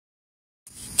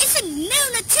a new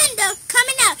Nintendo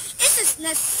coming out. It's a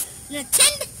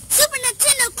Nintendo Super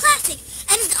Nintendo Classic,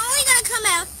 and it's only gonna come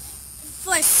out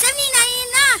for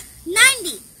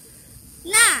 $79.99.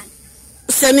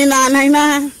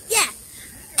 $79.99? Yeah.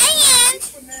 And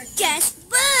guess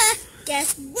what?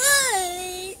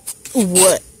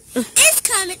 What? It's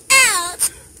coming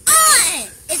out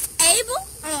it's able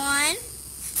on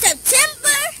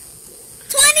September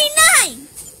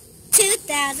 29th,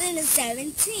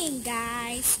 2017,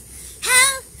 guys.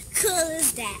 How cool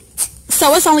is that?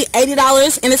 So it's only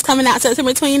 $80 and it's coming out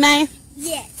September 29th?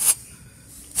 Yes.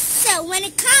 So when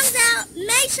it comes out,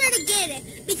 make sure to get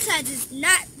it because it's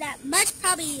not that much.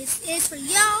 Probably is for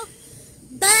y'all,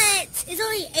 but it's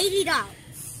only $80.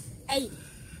 $80.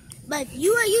 But if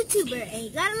you a YouTuber and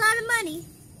you got a lot of money,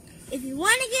 if you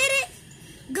want to get it,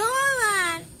 go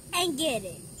online and get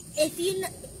it. If you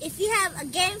have a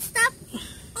GameStop,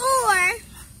 or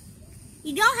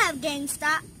you don't have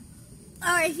GameStop,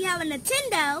 or if you have a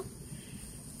Nintendo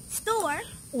store.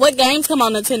 What games come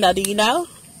on Nintendo? Do you know?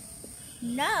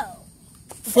 No.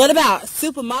 What about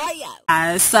Super Mario?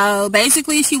 So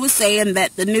basically she was saying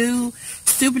that the new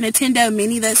Super Nintendo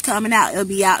Mini that's coming out, it'll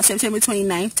be out September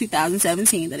 29th,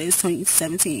 2017. That is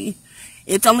 2017.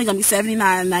 It's only going to be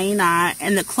 $79.99.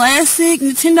 And the classic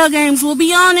Nintendo games will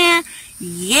be on there.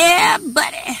 Yeah,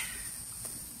 buddy.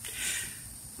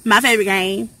 My favorite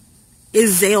game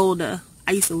is Zelda.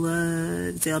 I used to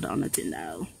love Zelda on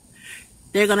Nintendo.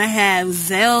 They're going to have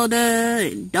Zelda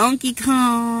and Donkey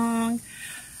Kong.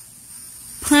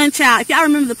 Punch-Out. If y'all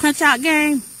remember the Punch-Out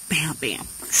game, bam, bam.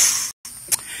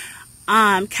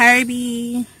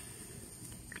 Kirby.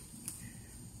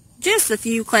 Just a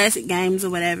few classic games or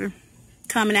whatever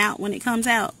coming out when it comes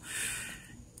out.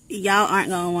 Y'all aren't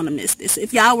going to want to miss this.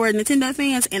 If y'all were Nintendo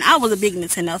fans, and I was a big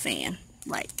Nintendo fan.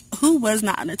 Like, who was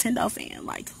not a Nintendo fan?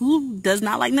 Like, who does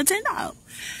not like Nintendo?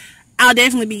 I'll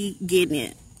definitely be getting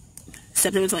it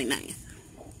September 29th.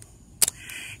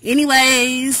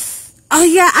 Anyways, oh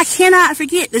yeah, I cannot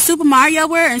forget the Super Mario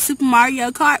World and Super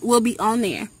Mario Kart will be on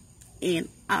there. And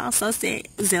I also said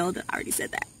Zelda. I already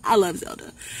said that. I love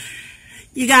Zelda.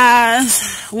 You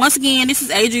guys, once again, this is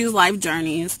Adri's Life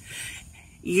Journeys.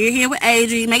 You're here with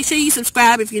Adri. Make sure you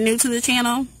subscribe if you're new to the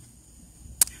channel.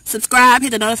 Subscribe,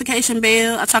 hit the notification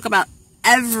bell. I talk about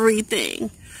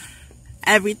everything.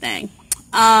 Everything.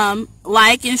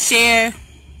 Like and share.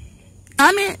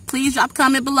 Comment. Please drop a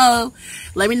comment below.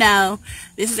 Let me know.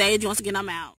 This is Adri. Once again, I'm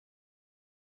out.